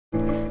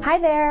Hi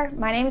there,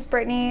 my name is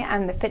Brittany.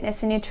 I'm the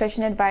Fitness and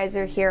Nutrition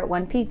Advisor here at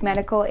OnePeak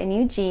Medical in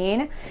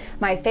Eugene.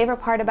 My favorite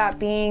part about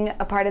being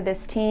a part of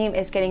this team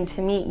is getting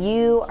to meet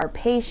you, our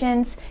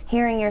patients,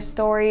 hearing your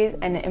stories,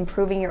 and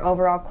improving your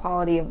overall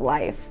quality of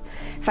life.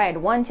 If I had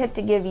one tip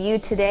to give you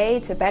today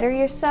to better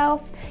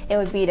yourself, it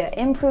would be to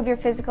improve your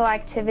physical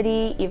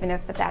activity, even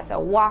if that's a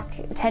walk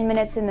 10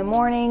 minutes in the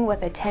morning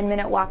with a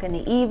 10-minute walk in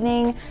the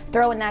evening.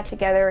 Throwing that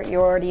together, you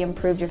already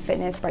improved your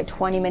fitness by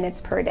 20 minutes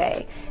per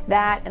day.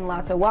 That and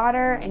lots of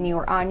water, and you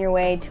are on your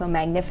way to a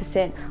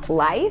magnificent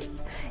life.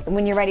 And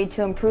when you're ready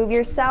to improve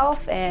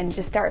yourself and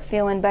just start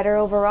feeling better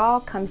overall,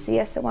 come see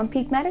us at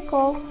OnePeak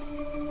Medical.